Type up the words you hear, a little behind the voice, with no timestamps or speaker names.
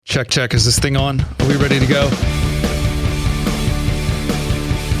Check, check. Is this thing on? Are we ready to go?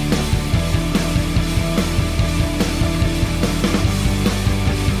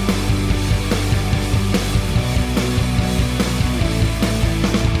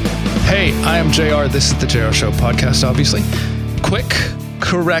 Hey, I am JR. This is the JR Show podcast, obviously. Quick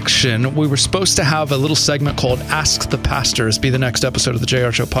correction. We were supposed to have a little segment called Ask the Pastors be the next episode of the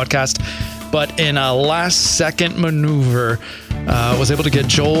JR Show podcast. But in a last second maneuver, was able to get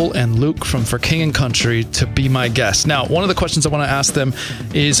Joel and Luke from For King and Country to be my guests. Now, one of the questions I want to ask them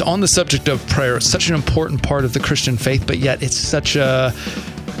is on the subject of prayer. It's such an important part of the Christian faith, but yet it's such a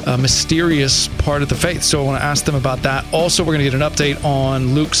mysterious part of the faith. So I want to ask them about that. Also, we're going to get an update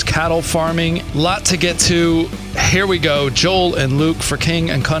on Luke's cattle farming. Lot to get to. Here we go. Joel and Luke For King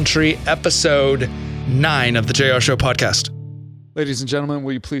and Country, episode 9 of the JR Show podcast. Ladies and gentlemen,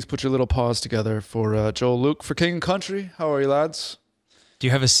 will you please put your little paws together for Joel, Luke For King and Country? How are you, lads? Do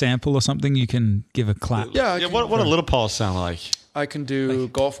you have a sample or something you can give a clap? Yeah. What do little paws sound like? I can do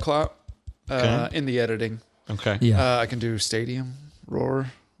golf clap in the editing. Okay. Yeah. I can do stadium, roar,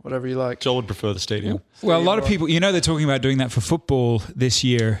 whatever you like. Joel would prefer the stadium. Well, a lot of people, they're talking about doing that for football this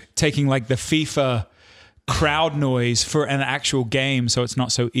year, taking like the FIFA crowd noise for an actual game so it's not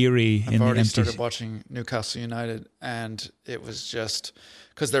so eerie. I've already started watching Newcastle United, and it was just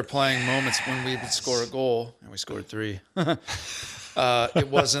because they're playing moments when we would score a goal, and we scored 3. It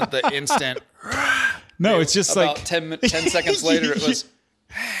wasn't the instant. No, it's just about like 10 seconds later, it was.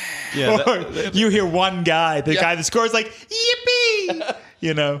 Yeah, you hear one guy, the guy that scores, like, yippee!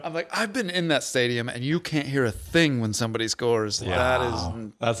 I'm like, I've been in that stadium, and you can't hear a thing when somebody scores. Yeah.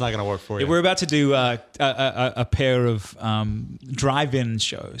 That's not going to work for you. We're about to do a pair of drive-in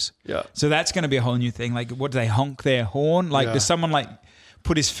shows. Yeah. So that's going to be a whole new thing. Like, what do they honk their horn? Like, does someone like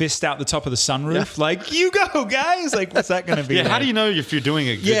put his fist out the top of the sunroof? Yeah. Like, you go, guys. Like, what's that going to be? Yeah. Like? How do you know if you're doing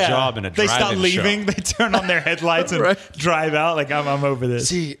a good job in a drive-in show? They start leaving. They turn on their headlights and drive out. Like, I'm over this.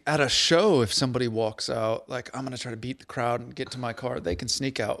 See, at a show, if somebody walks out, like, I'm going to try to beat the crowd and get to my car, they can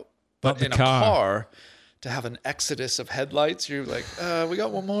sneak out. But in a car, to have an exodus of headlights, you're like, we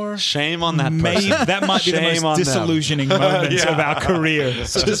got one more. Shame on that person. That might be the most disillusioning moment of our career.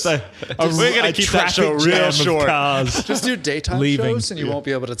 So we're going to keep that show real short. Cars just do daytime shows and you won't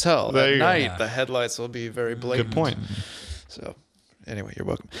be able to tell. At night, the headlights will be very blatant. Good point. So anyway, you're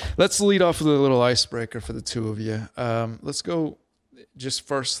welcome. Let's lead off with a little icebreaker for the two of you. Let's go, just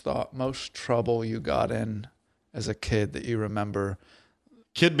first thought, most trouble you got in as a kid that you remember.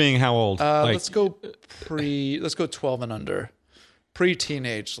 Kid being how old? Let's go 12 and under.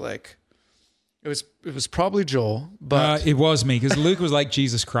 Pre-teenage, like it was probably Joel, but it was me because Luke was like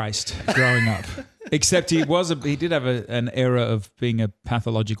Jesus Christ growing up. Except he did have an era of being a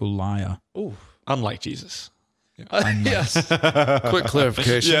pathological liar. Ooh, unlike Jesus. Yes. Quick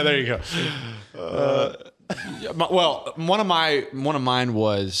clarification. Yeah, there you go. Well, one of mine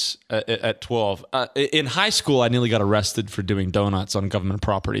was at 12. In high school, I nearly got arrested for doing donuts on government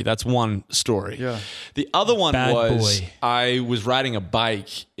property. That's one story. Yeah. The other one was boy. I was riding a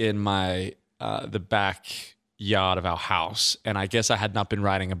bike in my the backyard of our house, and I guess I had not been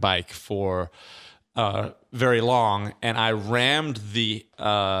riding a bike for very long, and I rammed the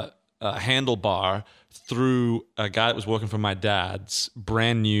handlebar through a guy that was working for my dad's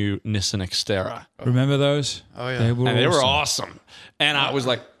brand new Nissan Xterra. Remember those? Oh, yeah. They were awesome. And I was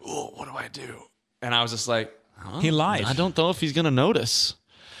like, oh, what do I do? And I was just like, he lied. I don't know if he's going to notice.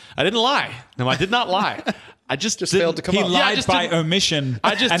 I didn't lie. No, I did not lie. I just failed to come he up. lied by omission.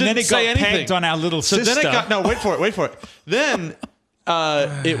 I just and didn't then it say got anything. pegged on our little sister. Then it got, no, wait for it. Then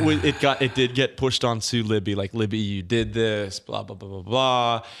it did get pushed onto Libby, like, Libby, you did this, blah, blah, blah, blah,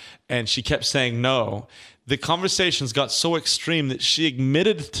 blah. And she kept saying no. The conversations got so extreme that she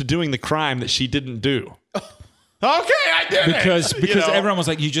admitted to doing the crime that she didn't do. Okay, I did because it. Everyone was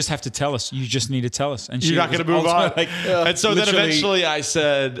like, you just have to tell us. You just need to tell us. And you're not going to move on. And so then eventually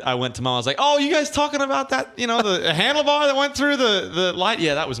I went to Mom. I was like, oh, you guys talking about that, the handlebar that went through the light?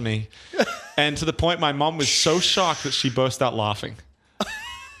 Yeah, that was me. And to the point my mom was so shocked that she burst out laughing.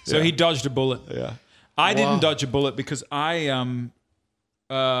 So he dodged a bullet. Yeah. I didn't dodge a bullet because I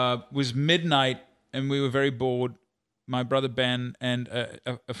was midnight and we were very bored. My brother Ben and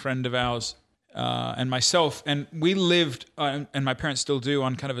a friend of ours and myself, and we lived, and my parents still do,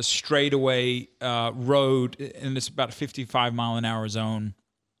 on kind of a straightaway road, and it's about a 55-mile-an-hour zone.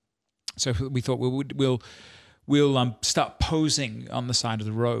 So we thought we'll start posing on the side of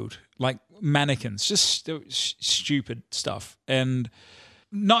the road like mannequins, just stupid stuff, and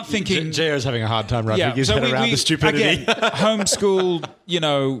not thinking. JR's having a hard time wrapping his head around the stupidity. Again, homeschooled,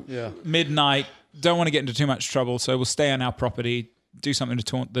 midnight. Don't want to get into too much trouble, so we'll stay on our property. do something to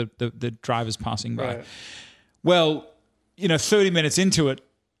taunt the drivers passing by. Right. Well, 30 minutes into it,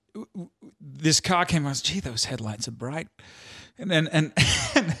 this car came. I was, gee, those headlights are bright. And then and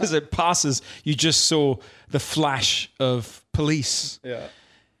as it passes, you just saw the flash of police. Yeah.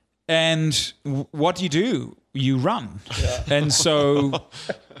 And what do? You run. Yeah. And so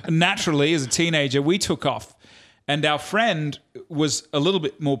naturally, as a teenager, we took off. And our friend was a little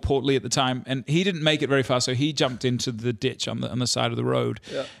bit more portly at the time, and he didn't make it very far, so he jumped into the ditch on the side of the road.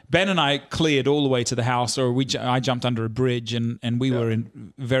 Yeah. Ben and I cleared all the way to the house, or I jumped under a bridge, and we were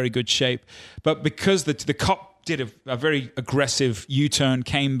in very good shape. But because the cop did a very aggressive U-turn,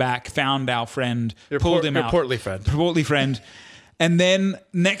 came back, found our friend, pulled him out. Portly friend. Portly friend. And then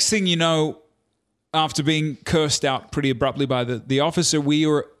next thing you know, after being cursed out pretty abruptly by the officer, we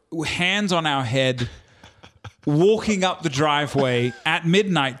were hands on our head, walking up the driveway at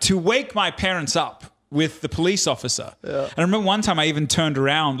midnight to wake my parents up with the police officer. Yeah. And I remember one time I even turned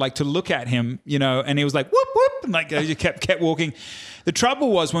around like to look at him, and he was like, whoop, whoop, and like you kept walking. The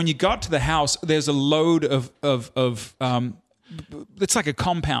trouble was when you got to the house, there's a load of it's like a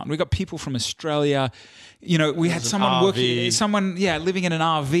compound. We got people from Australia. We had someone living in an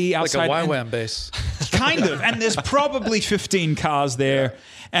RV outside. Like a YWAM base. Kind of. And there's probably 15 cars there.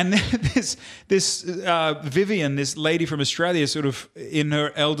 And this Vivian, this lady from Australia, sort of in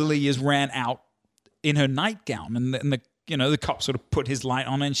her elderly years, ran out in her nightgown. And the cop sort of put his light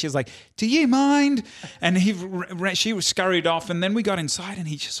on, and she's like, "Do you mind?" And she was scurried off. And then we got inside, and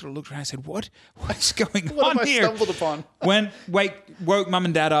he just sort of looked around and said, "What's going on here?" What have I stumbled upon? Woke mum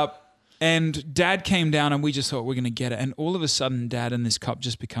and dad up. And Dad came down, and we just thought we're going to get it. And all of a sudden, Dad and this cop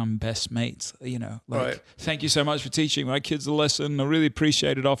just become best mates. Thank you so much for teaching my kids a lesson. I really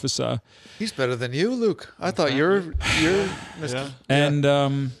appreciate it, officer. He's better than you, Luke. I thought you're Mr.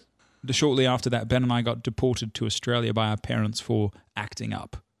 And shortly after that, Ben and I got deported to Australia by our parents for acting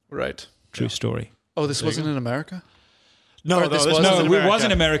up. Right. True story. Oh, this wasn't in America? No, it was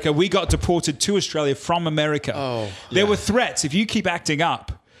in America. We got deported to Australia from America. Oh, there were threats. If you keep acting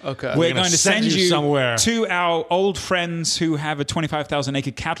up, okay, we're going to send you somewhere to our old friends who have a 25,000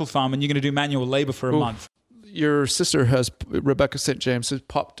 acre cattle farm, and you're going to do manual labor for a month. Your sister Rebecca St. James has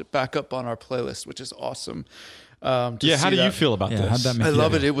popped back up on our playlist, which is awesome. How do you feel about this? I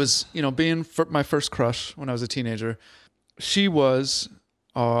love it. It was, being my first crush when I was a teenager. She was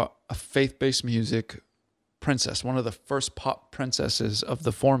a faith-based music princess, one of the first pop princesses of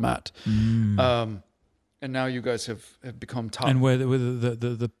the format. And now you guys have become top. And we're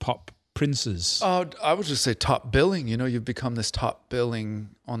the pop princes. I would just say top billing. You've become this top billing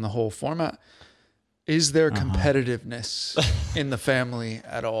on the whole format. Is there competitiveness in the family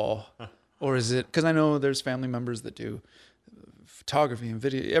at all? Or is it, because I know there's family members that do photography and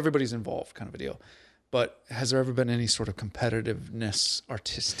video. Everybody's involved kind of a deal. But has there ever been any sort of competitiveness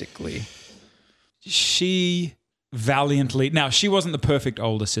artistically? She valiantly, now she wasn't the perfect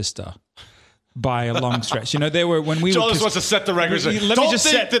older sister. By a long stretch, there were when we. Joel just wants to set the record.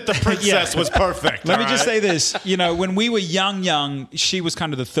 That the princess was perfect. Let me just say this: when we were young, she was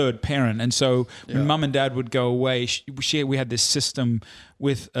kind of the third parent, and so when Mum and Dad would go away, we had this system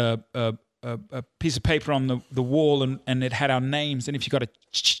with a piece of paper on the wall, and it had our names, and if you got a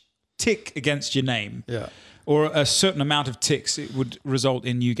tick against your name, or a certain amount of ticks, it would result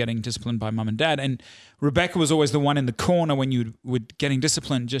in you getting disciplined by Mum and Dad. And Rebecca was always the one in the corner when you were getting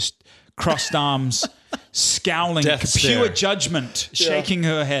disciplined, just crossed arms, scowling, pure judgment, shaking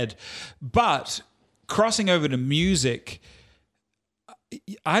her head. But crossing over to music,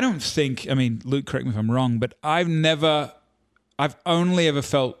 I don't think, Luke, correct me if I'm wrong, but I've only ever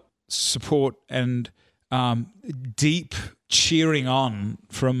felt support and deep cheering on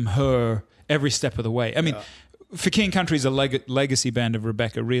from her every step of the way. For King Country is a legacy band of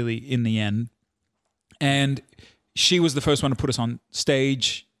Rebecca, really, in the end. And she was the first one to put us on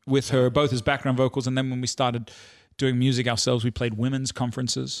stage with her, both as background vocals, and then when we started doing music ourselves, we played women's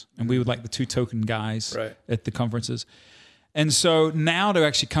conferences, and we were like the two token guys at the conferences. And so now to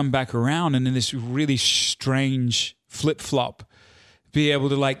actually come back around and in this really strange flip-flop, be able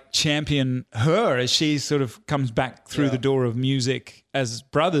to champion her as she sort of comes back through the door of music as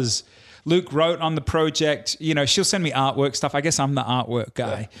brothers. Luke wrote on the project, she'll send me artwork stuff. I guess I'm the artwork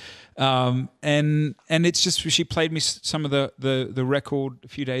guy. And it's just, she played me some of the record a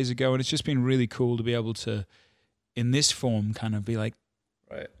few days ago, and it's just been really cool to be able to, in this form, kind of be like,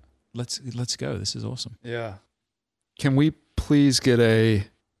 let's go. This is awesome. Yeah. Can we please get a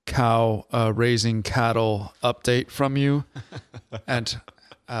cow raising cattle update from you? And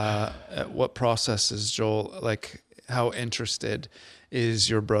what processes, Joel, how interested is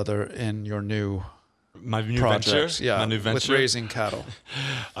your brother in your new My new projects. venture, Yeah, my new venture. with raising cattle.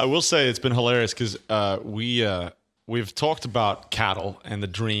 I will say it's been hilarious because we've talked about cattle and the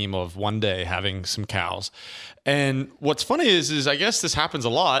dream of one day having some cows. And what's funny is I guess this happens a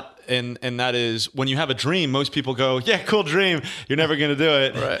lot, and that is when you have a dream, most people go, "Yeah, cool dream. You're never going to do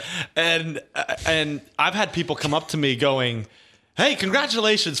it." Right. And I've had people come up to me going, "Hey,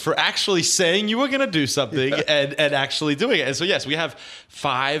 congratulations for actually saying you were going to do something and actually doing it." And so yes, we have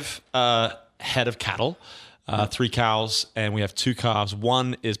 5 head of cattle. 3 cows, and we have 2 calves.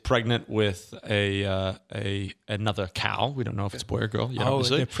 One is pregnant with another cow. We don't know if it's a boy or girl yet.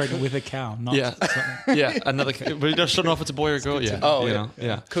 Obviously. They're pregnant with a cow. Not Another. We just don't know if it's a boy or girl yet. Oh,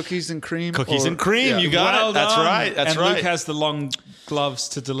 yeah. Cookies and cream. Cookies and cream. You got Well it. That's done. right. That's and right. Luke has the long gloves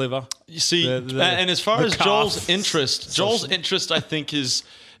to deliver. You see, the and as far as calf. Joel's interest, I think is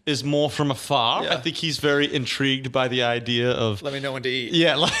more from afar. Yeah. I think he's very intrigued by the idea of. Let me know when to eat.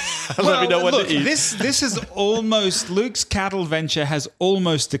 Yeah, let me know when look, to eat. This is almost Luke's cattle venture has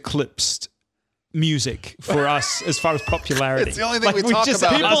almost eclipsed music for us as far as popularity. It's the only thing we talk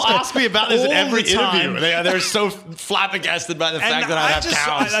about. People ask me about this in all every the time. interview. They're so flabbergasted by the fact that I have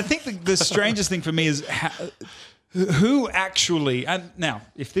cows. I think the strangest thing for me is who actually. And now,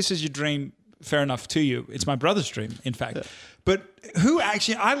 if this is your dream, fair enough to you. It's my brother's dream, in fact. Yeah. But who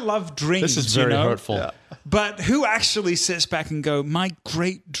actually? I love dreams. This is very hurtful. Yeah. But who actually sits back and go, my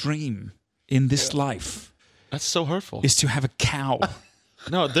great dream in this life That's so hurtful. is to have a cow.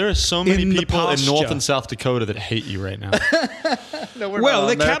 No, there are so many In the people in pasture. North and South Dakota that hate you right now. No, we're Well, not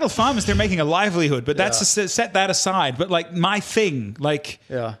they're on there. cattle farmers. They're making a livelihood, but that's set that aside. But like my thing, like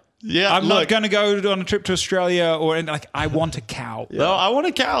Yeah. Yeah, I'm not going to go on a trip to Australia I want a cow. No, I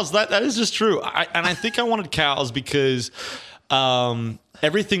wanted cows. That is just true. I think I wanted cows because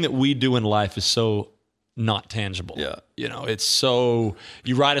everything that we do in life is so not tangible. Yeah. It's so,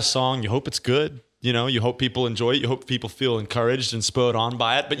 you write a song, you hope it's good. You hope people enjoy it. You hope people feel encouraged and spurred on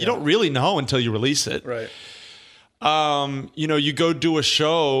by it, but you don't really know until you release it. Right. You go do a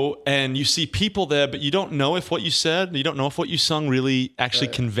show and you see people there, but you don't know if what you said, you don't know if what you sung really actually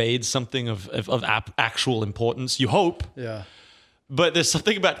conveyed something of actual importance. You hope. Yeah. But there's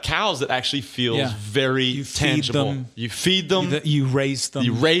something about cows that actually feels very tangible. You feed them. You raise them.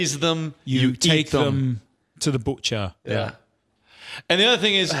 You raise them. You take eat them to the butcher. Yeah. And the other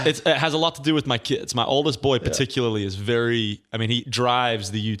thing is, it has a lot to do with my kids. My oldest boy particularly is he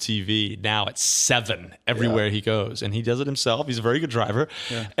drives the UTV now at 7 everywhere he goes. And he does it himself. He's a very good driver.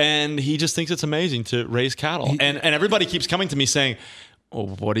 Yeah. And he just thinks it's amazing to raise cattle. And everybody keeps coming to me saying, well,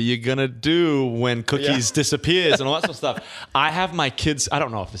 what are you going to do when Cookies disappears and all that sort of stuff? I have my kids, I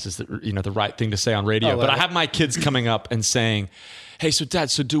don't know if this is the right thing to say on radio, but I have my kids coming up and saying, hey, so Dad,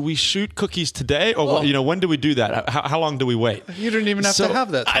 do we shoot Cookies today? Or when do we do that? How long do we wait? You didn't even have to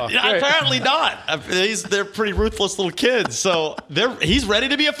have that talk. Apparently not. They're pretty ruthless little kids. So he's ready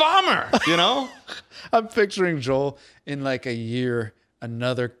to be a farmer, I'm picturing Joel in like a year,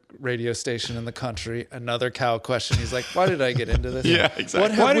 another radio station in the country, another cow question. He's like, why did I get into this? Yeah, exactly.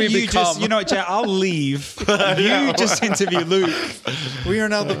 What have we become? Jay, I'll leave. You just interview Luke. We are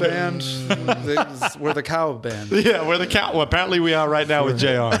now the band. We're the cow band. Yeah, we're the cow. Well, apparently we are right now with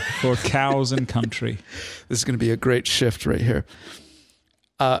JR. For cows and country. This is going to be a great shift right here.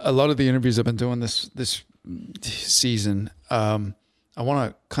 A lot of the interviews I've been doing this season, I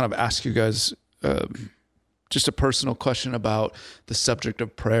want to kind of ask you guys just a personal question about the subject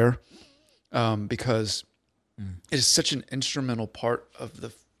of prayer, because it is such an instrumental part of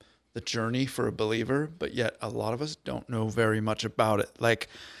the journey for a believer, but yet a lot of us don't know very much about it. Like,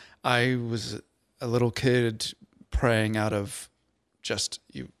 I was a little kid praying out of just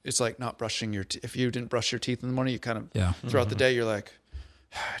you. It's like not brushing your teeth. If you didn't brush your teeth in the morning, you kind of throughout the day you're like,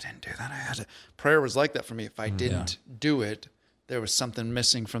 I didn't do that. I had to. Prayer was like that for me. If I didn't do it, there was something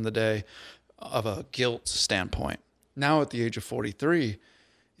missing from the day of a guilt standpoint. Now at the age of 43,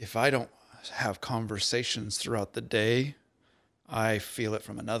 if I don't have conversations throughout the day, I feel it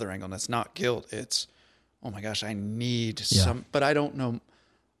from another angle. And it's not guilt. It's, oh my gosh, I need some, but I don't know.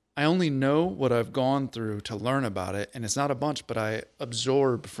 I only know what I've gone through to learn about it. And it's not a bunch, but I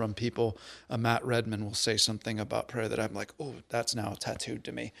absorb from people. Matt Redman will say something about prayer that I'm like, oh, that's now tattooed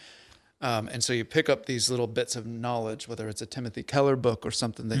to me. And so you pick up these little bits of knowledge, whether it's a Timothy Keller book or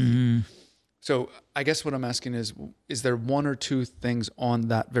something that you, so I guess what I'm asking is there one or two things on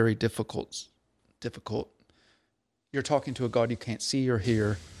that very difficult? You're talking to a God you can't see or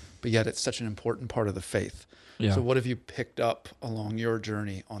hear, but yet it's such an important part of the faith. Yeah. So what have you picked up along your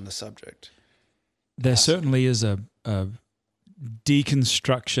journey on the subject? There certainly is a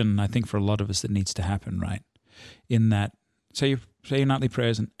deconstruction, I think, for a lot of us that needs to happen, right? In that, so you're Say your nightly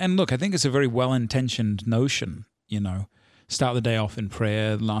prayers. And look, I think it's a very well-intentioned notion, start the day off in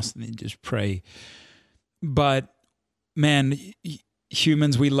prayer, last thing, just pray. But man,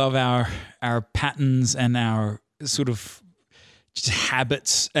 humans, we love our patterns and our sort of just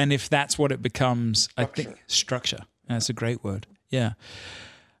habits. And if that's what it becomes, I think structure. That's a great word. Yeah.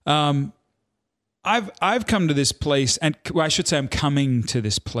 I've come to this place, and I should say I'm coming to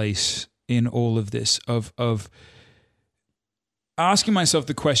this place in all of this of asking myself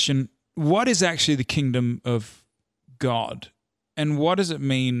the question, what is actually the kingdom of God? And what does it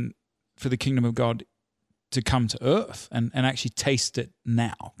mean for the kingdom of God to come to earth and actually taste it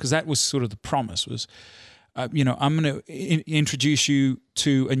now? Because that was sort of the promise was, I'm going to introduce you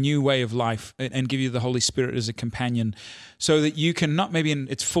to a new way of life and give you the Holy Spirit as a companion so that you can, not maybe in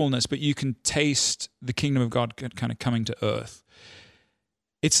its fullness, but you can taste the kingdom of God kind of coming to earth.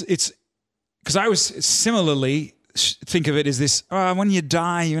 It's because I was similarly think of it as this, when you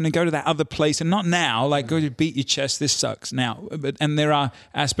die, you're going to go to that other place, and not now, like go to beat your chest, this sucks now. And there are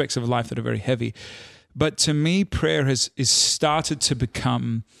aspects of life that are very heavy. But to me, prayer is started to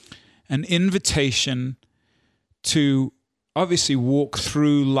become an invitation to obviously walk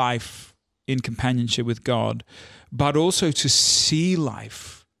through life in companionship with God, but also to see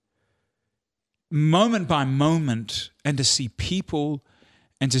life moment by moment and to see people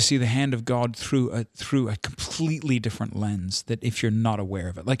and to see the hand of God through a completely different lens that if you're not aware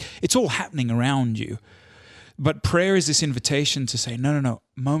of it. Like, it's all happening around you. But prayer is this invitation to say, no,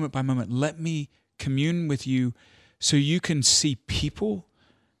 moment by moment, let me commune with you so you can see people,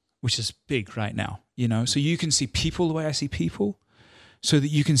 which is big right now, so you can see people the way I see people, so that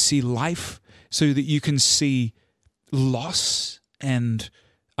you can see life, so that you can see loss and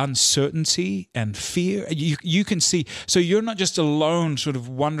uncertainty and fear. You can see, so you're not just alone sort of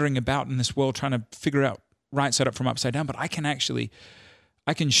wandering about in this world trying to figure out right side up from upside down, but I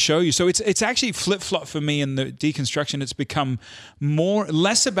can show you. So it's actually flip-flop for me in the deconstruction. It's become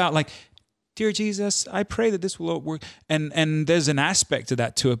less about like, dear Jesus, I pray that this will work. And there's an aspect to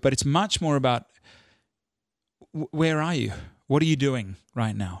that to it, but it's much more about where are you? What are you doing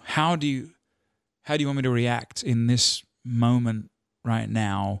right now? How do you want me to react in this moment right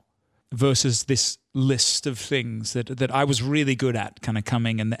now versus this list of things that I was really good at kind of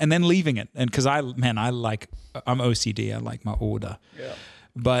coming and then leaving it. And because I'm OCD, I like my order. Yeah.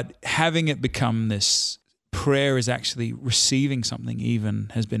 But having it become this prayer is actually receiving something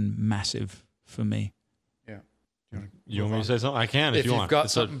even has been massive for me. Yeah. You want me to say something? I can if you want. If you've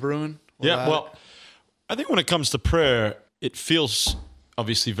got something brewing. Well, I think when it comes to prayer, it feels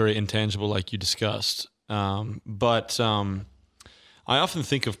obviously very intangible like you discussed. But I often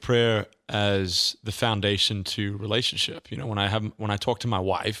think of prayer as the foundation to relationship. When I talk to my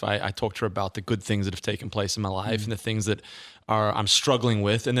wife, I talk to her about the good things that have taken place in my life and the things that I'm struggling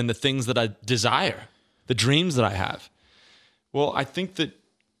with, and then the things that I desire, the dreams that I have. Well, I think that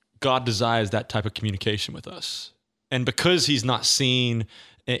God desires that type of communication with us. And because he's not seen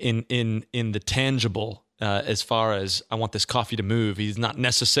in the tangible, as far as I want this coffee to move, he's not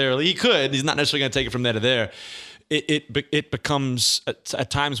necessarily going to take it from there to there. It becomes, at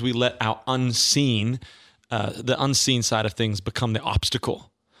times we let our the unseen side of things become the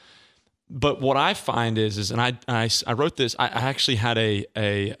obstacle. But what I find is and I wrote this, I actually had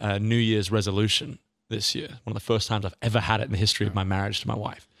a New Year's resolution this year, one of the first times I've ever had it in the history of my marriage to my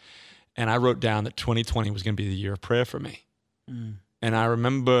wife. And I wrote down that 2020 was going to be the year of prayer for me. Mm. And I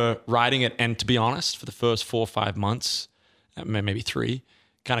remember writing it, and to be honest, for the first 4 or 5 months, maybe 3,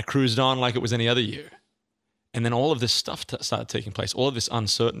 kind of cruised on like it was any other year. And then all of this stuff started taking place, all of this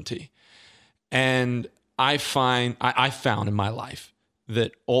uncertainty. And I found in my life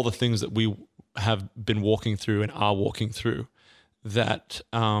that all the things that we have been walking through and are walking through, that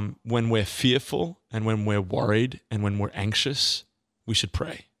when we're fearful and when we're worried and when we're anxious, we should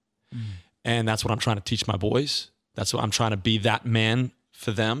pray. Mm. And that's what I'm trying to teach my boys. That's what I'm trying to be, that man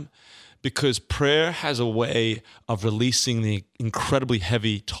for them, because prayer has a way of releasing the incredibly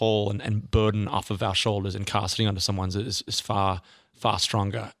heavy toll and burden off of our shoulders and casting onto someone's is far, far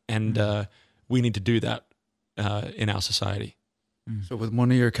stronger. And we need to do that in our society. So when one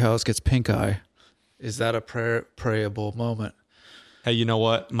of your cows gets pink eye, is that a prayable moment? Hey, you know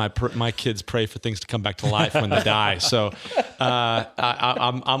what? My kids pray for things to come back to life when they die. So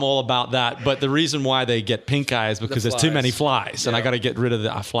I'm all about that. But the reason why they get pink eye is because there's too many flies, and I got to get rid of the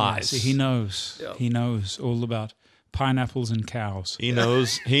flies. Yeah, see, he knows. Yeah. He knows all about pineapples and cows. He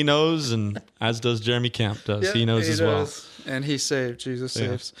knows, and as does Jeremy Camp does. Yeah, he knows as well. And he saved. Jesus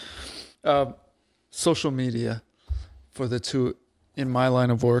saves. Social media for the two in my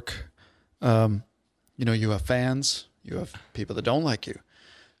line of work. You have fans. You have people that don't like you.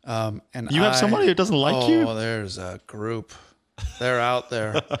 And You have somebody who doesn't like you? Oh, there's a group. They're out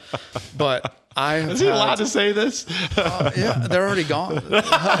there. But I have Is he allowed to say this? yeah, they're already gone.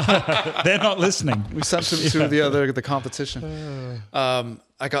 They're not listening. We sent them to the competition.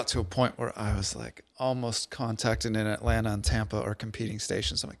 I got to a point where I was like almost contacting in Atlanta and Tampa or competing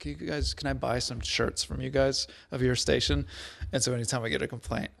stations. I'm like, can I buy some shirts from you guys of your station? And so anytime I get a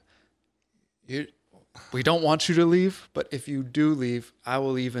complaint, we don't want you to leave, but if you do leave,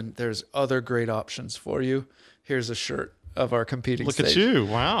 there's other great options for you. Here's a shirt of our competing Look station. at you.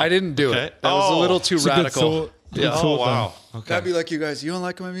 Wow. I didn't do it. That was a little too radical. Yeah. Oh, wow. Okay. I'd be like, you guys, you don't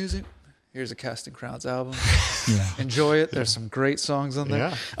like my music? Here's a Casting Crowns album. Yeah. Enjoy it. There's some great songs on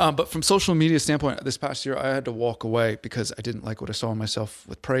there. Yeah. But from social media standpoint, this past year, I had to walk away because I didn't like what I saw in myself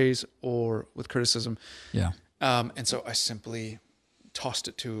with praise or with criticism. Yeah. And so I simply tossed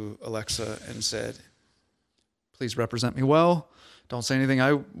it to Alexa and said, please represent me well. Don't say anything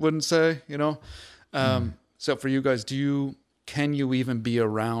I wouldn't say, So for you guys, can you even be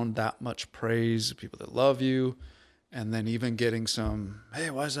around that much praise, people that love you, and then even getting some, hey,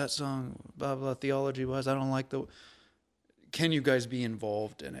 why is that song, blah, blah, theology wise, I don't like can you guys be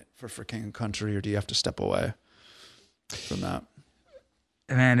involved in it for King and Country, or do you have to step away from that?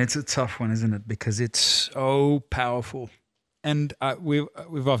 Man, it's a tough one, isn't it? Because it's so powerful. And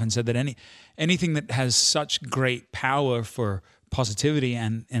we've often said that anything that has such great power for positivity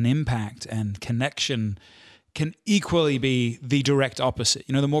and impact and connection can equally be the direct opposite.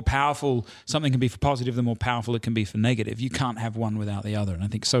 The more powerful something can be for positive, the more powerful it can be for negative. You can't have one without the other. And I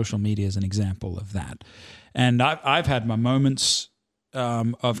think social media is an example of that. And I've had my moments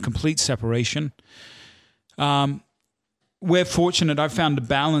of complete separation. We're fortunate. I've found a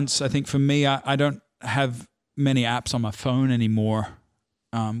balance. I think for me, I don't have many apps on my phone anymore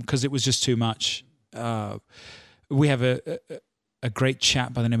because it was just too much. We have a great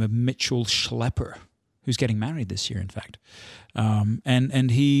chap by the name of Mitchell Schlepper, who's getting married this year, in fact.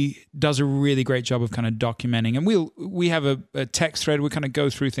 And he does a really great job of kind of documenting. And we have a text thread. We kind of go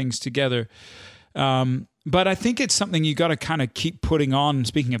through things together. But I think it's something you got to kind of keep putting on.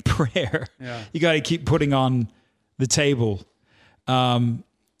 Speaking of prayer, you got to keep putting on the table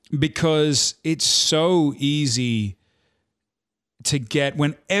because it's so easy to get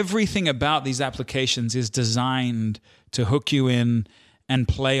when everything about these applications is designed to hook you in and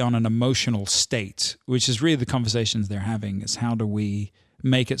play on an emotional state, which is really the conversations they're having, is how do we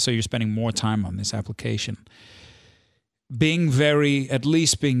make it so you're spending more time on this application? Being very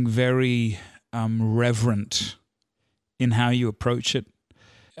reverent in how you approach it,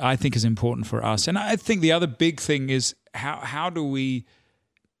 I think is important for us. And I think the other big thing is how do we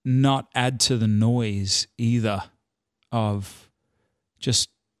not add to the noise either of just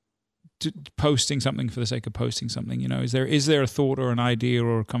posting something for the sake of posting something. Is there a thought or an idea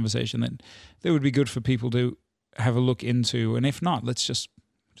or a conversation that would be good for people to have a look into? And if not, let's just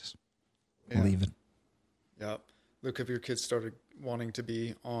leave it. Yeah. Luke, have your kids started wanting to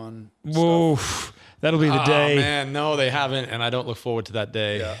be on Whoa, stuff? That'll be the day. Oh, man, no, they haven't, and I don't look forward to that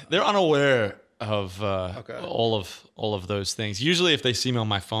day. Yeah. They're unaware of all of those things. Usually if they see me on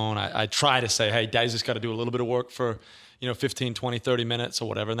my phone, I try to say, hey, Daddy's just got to do a little bit of work for 15, 20, 30 minutes or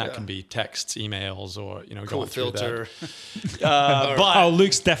whatever. And that can be texts, emails, or, cool going through filter. That. But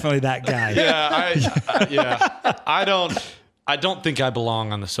Luke's definitely that guy. I don't think I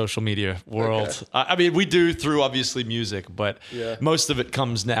belong on the social media world. Okay. I mean, we do through obviously music, but most of it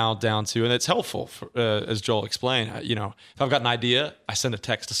comes now down to, and it's helpful for, as Joel explained, if I've got an idea, I send a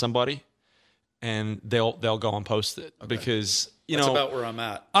text to somebody and they'll go and post it because, That's about where I'm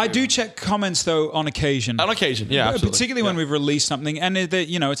at. I do check comments though on occasion. On occasion, yeah, absolutely. Particularly when we've released something, and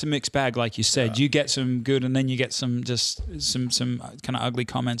it's a mixed bag, like you said. You get some good, and then you get some kind of ugly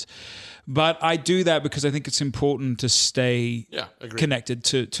comments. But I do that because I think it's important to stay connected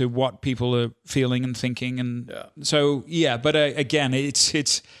to what people are feeling and thinking, and so But again,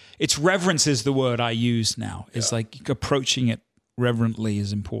 it's reverence is the word I use now. It's like approaching it reverently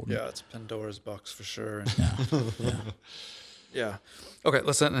is important. Yeah, it's Pandora's box for sure. Yeah. Okay,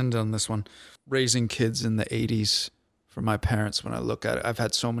 let's end on this one. Raising kids in the 80s for my parents, when I look at it, I've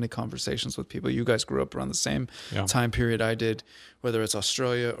had so many conversations with people. You guys grew up around the same time period I did, whether it's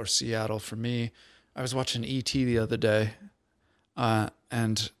Australia or Seattle. For me, I was watching E.T. the other day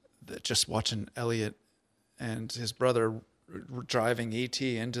and just watching Elliot and his brother driving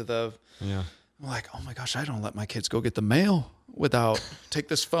E.T. into the... Yeah. I'm like, oh my gosh, I don't let my kids go get the mail without take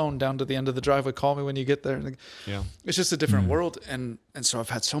this phone down to the end of the driveway, call me when you get there. Yeah. It's just a different world. And so I've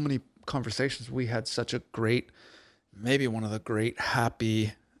had so many conversations. We had such a great, maybe one of the great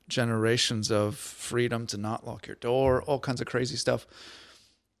happy generations of freedom to not lock your door, all kinds of crazy stuff.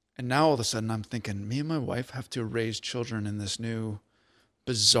 And now all of a sudden I'm thinking, me and my wife have to raise children in this new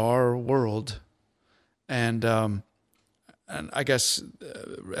bizarre world. And I guess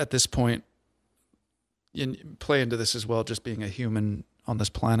at this point, you play into this as well, just being a human on this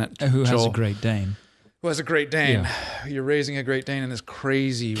planet. Who has Joel, a Great Dane. Who has a Great Dane. Yeah. You're raising a Great Dane in this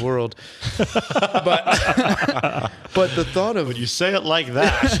crazy world. but the thought of... When you say it like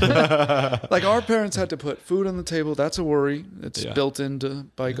that. Like our parents had to put food on the table. That's a worry. It's built into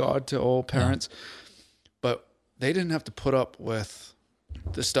by God to all parents. Yeah. But they didn't have to put up with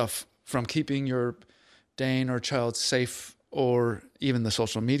the stuff from keeping your Dane or child safe, or even the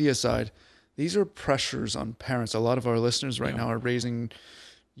social media side. These are pressures on parents. A lot of our listeners right now are raising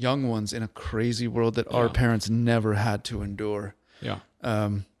young ones in a crazy world that our parents never had to endure. Yeah.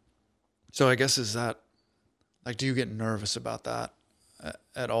 So I guess is that, like, do you get nervous about that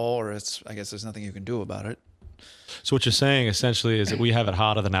at all? Or I guess there's nothing you can do about it. So what you're saying essentially is that we have it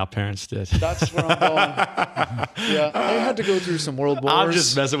harder than our parents did. That's where I'm going. Yeah. I had to go through some world wars. I'm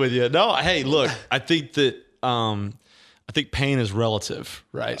just messing with you. No, hey, look, I think that, I think pain is relative,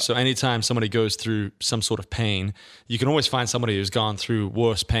 right? So anytime somebody goes through some sort of pain, you can always find somebody who's gone through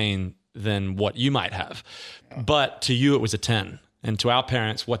worse pain than what you might have. Yeah. But to you, it was a 10. And to our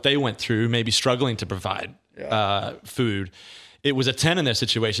parents, what they went through, maybe struggling to provide food, it was a 10 in their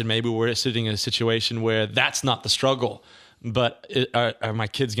situation. Maybe we're sitting in a situation where that's not the struggle. But are my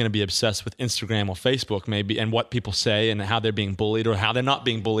kids going to be obsessed with Instagram or Facebook maybe, and what people say and how they're being bullied or how they're not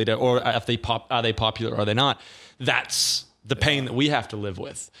being bullied, or if are they popular or are they not? That's the pain that we have to live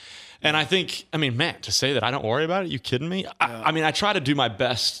with. And I think, I mean, man, to say that I don't worry about it, you kidding me? I mean, I try to do my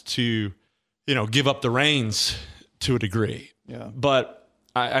best to, give up the reins to a degree. Yeah. But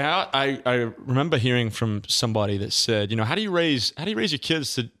I remember hearing from somebody that said, how do you raise your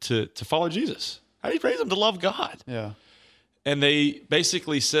kids to follow Jesus? How do you raise them to love God? Yeah. And they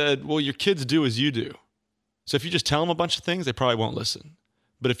basically said, well, your kids do as you do. So if you just tell them a bunch of things, they probably won't listen.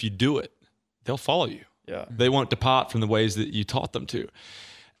 But if you do it, they'll follow you. Yeah. They won't depart from the ways that you taught them to.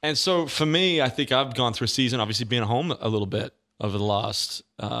 And so for me, I think I've gone through a season, obviously being home a little bit over the last,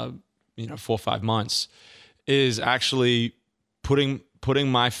 4 or 5 months, is actually putting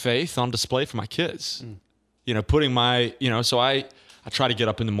my faith on display for my kids. Putting my, so I try to get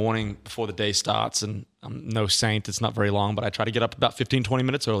up in the morning before the day starts, and I'm no saint. It's not very long, but I try to get up about 15, 20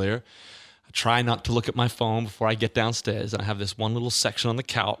 minutes earlier. I try not to look at my phone before I get downstairs. And I have this one little section on the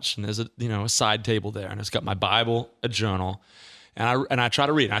couch, and there's a side table there, and it's got my Bible, a journal, and I try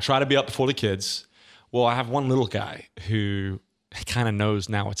to read. And I try to be up before the kids. Well, I have one little guy who kind of knows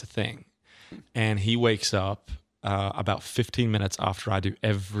now it's a thing, and he wakes up about 15 minutes after I do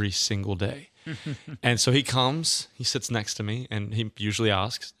every single day. And so he comes, he sits next to me, and he usually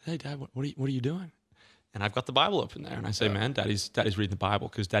asks, "Hey, Dad, what are you doing?" And I've got the Bible open there, and I say, "Man, Daddy's reading the Bible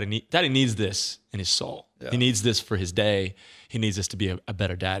because Daddy needs this in his soul. Yeah. He needs this for his day. He needs this to be a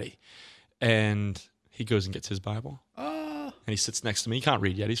better daddy." And he goes and gets his Bible, and he sits next to me. He can't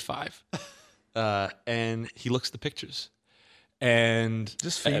read yet; he's 5, and he looks at the pictures, and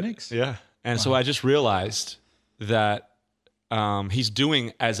just Phoenix, And so I just realized that he's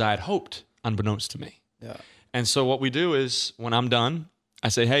doing as I'd hoped, unbeknownst to me. Yeah. And so what we do is, when I'm done, I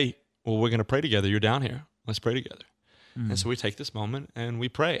say, "Hey, well, we're going to pray together. You're down here. Let's pray together." And so we take this moment and we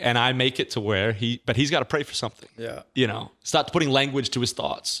pray. And I make it to where he's got to pray for something. Yeah. Start putting language to his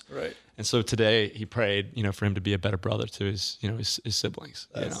thoughts. Right. And so today he prayed, for him to be a better brother to his siblings.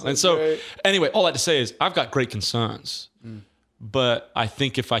 That's And so great. Anyway, all that to say is I've got great concerns, but I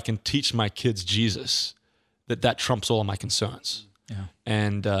think if I can teach my kids Jesus, that trumps all of my concerns. Yeah.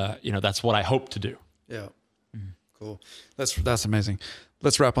 And, that's what I hope to do. Yeah. Cool. That's amazing.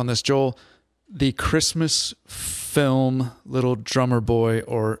 Let's wrap on this. Joel, the Christmas film Little Drummer Boy,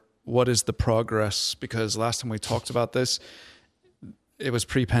 or what is the progress? Because last time we talked about this, it was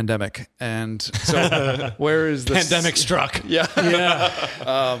pre-pandemic. And so where is this? Pandemic struck. Yeah.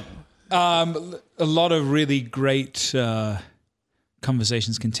 Yeah. A lot of really great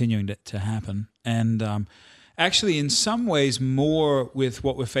conversations continuing to happen. And actually, in some ways, more with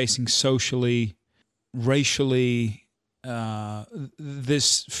what we're facing socially, racially.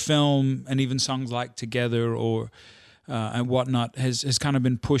 This film and even songs like Together or and whatnot has kind of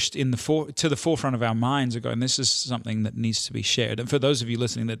been pushed to the forefront of our minds ago, and this is something that needs to be shared. And for those of you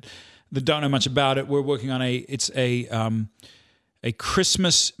listening that don't know much about it, we're working on a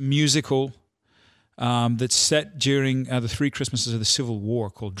Christmas musical that's set during the 3 Christmases of the Civil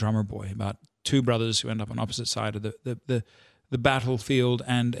War, called Drummer Boy, about 2 brothers who end up on opposite side of the battlefield,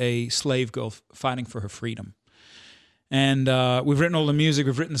 and a slave girl fighting for her freedom. And we've written all the music,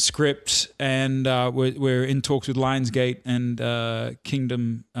 we've written the script, and we're in talks with Lionsgate and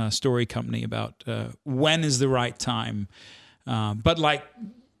Kingdom Story Company about when is the right time. But like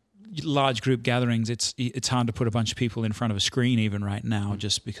large group gatherings, it's hard to put a bunch of people in front of a screen even right now,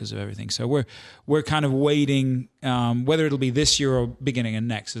 just because of everything. So we're kind of waiting. Whether it'll be this year or beginning of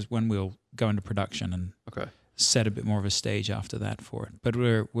next is when we'll go into production and set a bit more of a stage after that for it. But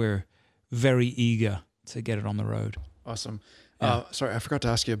we're very eager to get it on the road. Awesome. Sorry, I forgot to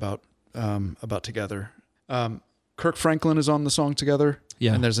ask you about Together. Kirk Franklin is on the song Together.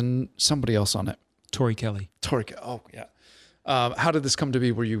 Yeah. And there's somebody else on it. Tori Kelly. Oh, yeah. How did this come to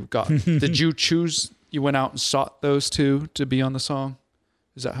be where you got... Did you choose... You went out and sought those two to be on the song?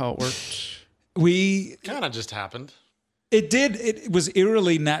 Is that how it worked? We... kind of just happened. It did. It was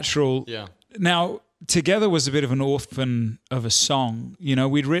eerily natural. Yeah. Now, Together was a bit of an orphan of a song. You know,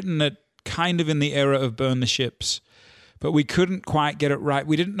 we'd written it kind of in the era of Burn the Ships, but we couldn't quite get it right.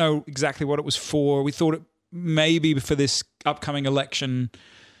 We didn't know exactly what it was for. We thought it maybe for this upcoming election.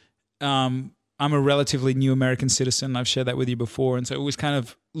 I'm a relatively new American citizen. I've shared that with you before. And so it was kind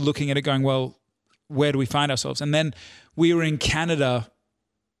of looking at it going, well, where do we find ourselves? And then we were in Canada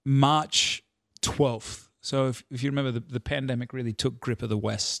March 12th. So if you remember, the pandemic really took grip of the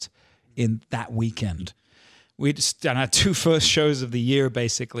West in that weekend. We'd done our two first shows of the year,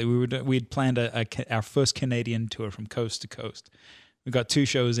 basically. We'd planned our first Canadian tour from coast to coast. We got 2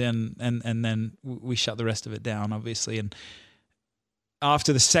 shows in, and then we shut the rest of it down, obviously. And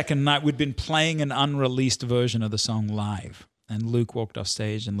after the second night, we'd been playing an unreleased version of the song live. And Luke walked off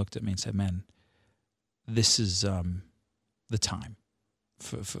stage and looked at me and said, man, this is the time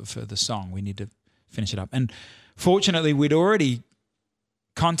for the song. We need to finish it up. And fortunately, we'd already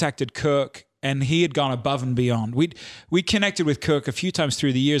contacted Kirk, and he had gone above and beyond. We connected with Kirk a few times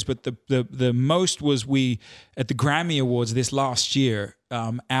through the years, but the most was we at the Grammy Awards this last year.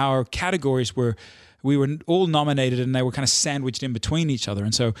 Our categories we were all nominated, and they were kind of sandwiched in between each other.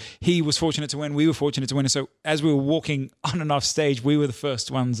 And so he was fortunate to win, we were fortunate to win. And so as we were walking on and off stage, we were the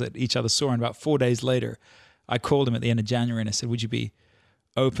first ones that each other saw. And about 4 days later, I called him at the end of January and I said, would you be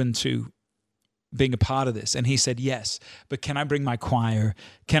open to being a part of this? And he said, yes, but can I bring my choir?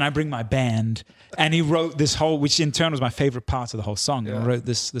 Can I bring my band? And he wrote this whole, which in turn was my favorite part of the whole song. Yeah. He wrote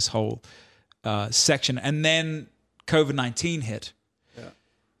this whole section. And then COVID-19 hit. Yeah.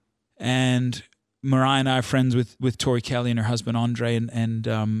 And Mariah and I are friends with Tori Kelly and her husband, Andre.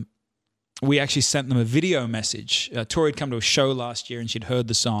 And we actually sent them a video message. Tori had come to a show last year and she'd heard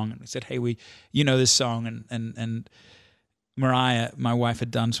the song. And we said, hey, you know this song. And Mariah, my wife,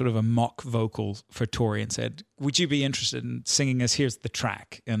 had done sort of a mock vocal for Tori and said, would you be interested in singing us? Here's the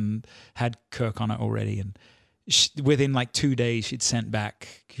track, and had Kirk on it already. And within like 2 days, she'd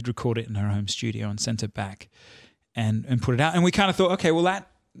record it in her home studio and sent it back and put it out. And we kind of thought, okay, well,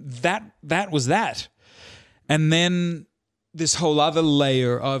 that was that. And then this whole other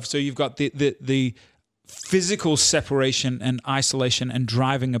layer of, so you've got the physical separation and isolation and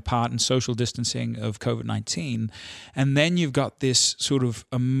driving apart and social distancing of COVID-19. And then you've got this sort of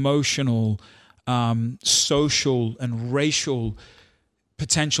emotional, social and racial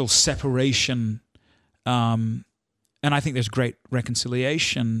potential separation. And I think there's great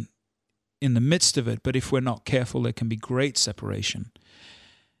reconciliation in the midst of it. But if we're not careful, there can be great separation.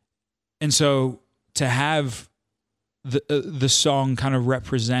 And so to have the song kind of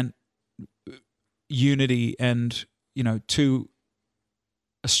represent unity and, you know, 2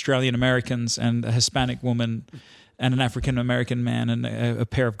 Australian Americans and a Hispanic woman and an African American man and a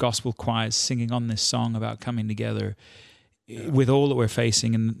pair of gospel choirs singing on this song about coming together with all that we're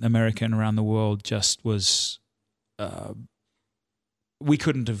facing in America and around the world just was, we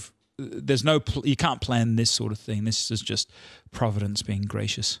couldn't have, you can't plan this sort of thing. This is just providence being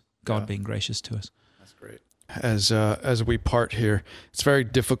gracious, God being gracious to us. That's great. As we part here, it's very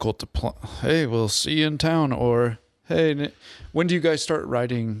difficult to hey, we'll see you in town, or hey, when do you guys start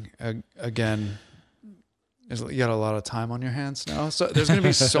writing again? You got a lot of time on your hands now, so there's going to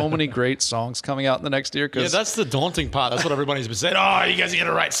be so many great songs coming out in the next year. Yeah, that's the daunting part. That's what everybody's been saying. Oh, you guys are going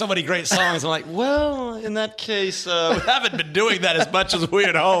to write so many great songs. I'm like, well, in that case, we haven't been doing that as much as we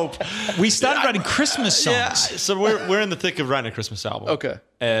would hope. We started writing Christmas songs. Yeah, so we're in the thick of writing a Christmas album. Okay,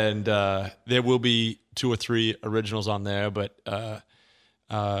 and there will be 2 or 3 originals on there, but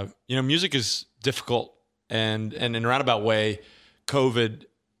music is difficult, and in a roundabout way, COVID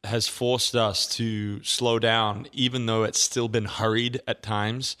has forced us to slow down, even though it's still been hurried at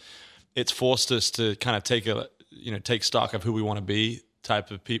times. It's forced us to kind of take stock of who we want to be, type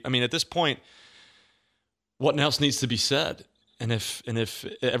of people. I mean, at this point, what else needs to be said? And if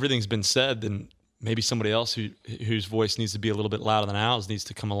everything's been said, then maybe somebody else whose voice needs to be a little bit louder than ours needs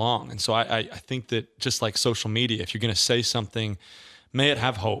to come along. And so I think that just like social media, if you're going to say something, may it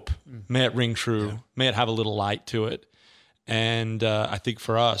have hope, may it ring true, may it have a little light to it. And I think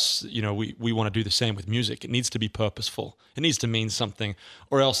for us, we want to do the same with music. It needs to be purposeful. It needs to mean something,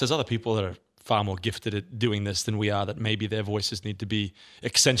 or else there's other people that are far more gifted at doing this than we are, that maybe their voices need to be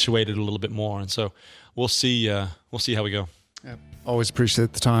accentuated a little bit more. And so we'll see how we go. Yeah. Always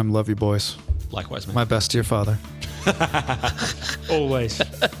appreciate the time. Love you, boys. Likewise, man. My best to your father. Always.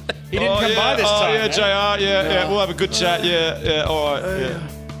 He didn't come by this time. Yeah, JR. Yeah. We'll have a good chat. Yeah. All right. Yeah.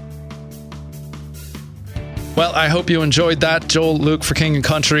 Well, I hope you enjoyed that. Joel Luke for King and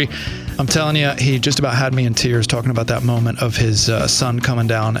Country. I'm telling you, he just about had me in tears talking about that moment of his son coming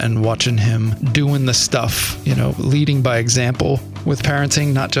down and watching him doing the stuff, leading by example with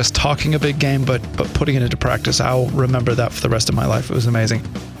parenting, not just talking a big game, but putting it into practice. I'll remember that for the rest of my life. It was amazing.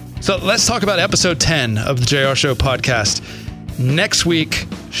 So let's talk about episode 10 of the JR Show podcast. Next week,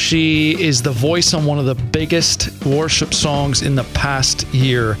 she is the voice on one of the biggest worship songs in the past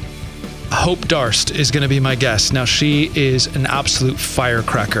year. Hope Darst is going to be my guest. Now, she is an absolute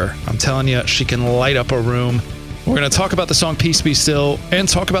firecracker. I'm telling you, she can light up a room. We're going to talk about the song Peace Be Still and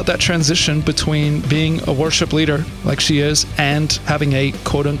talk about that transition between being a worship leader like she is and having a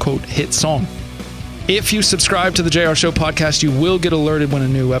quote-unquote hit song. If you subscribe to the JR Show podcast, you will get alerted when a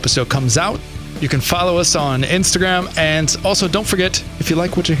new episode comes out. You can follow us on Instagram. And also, don't forget, if you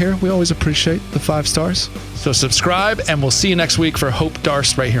like what you hear, we always appreciate the 5 stars. So subscribe, and we'll see you next week for Hope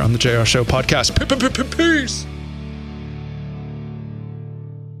Darst right here on the JR Show podcast. Peace.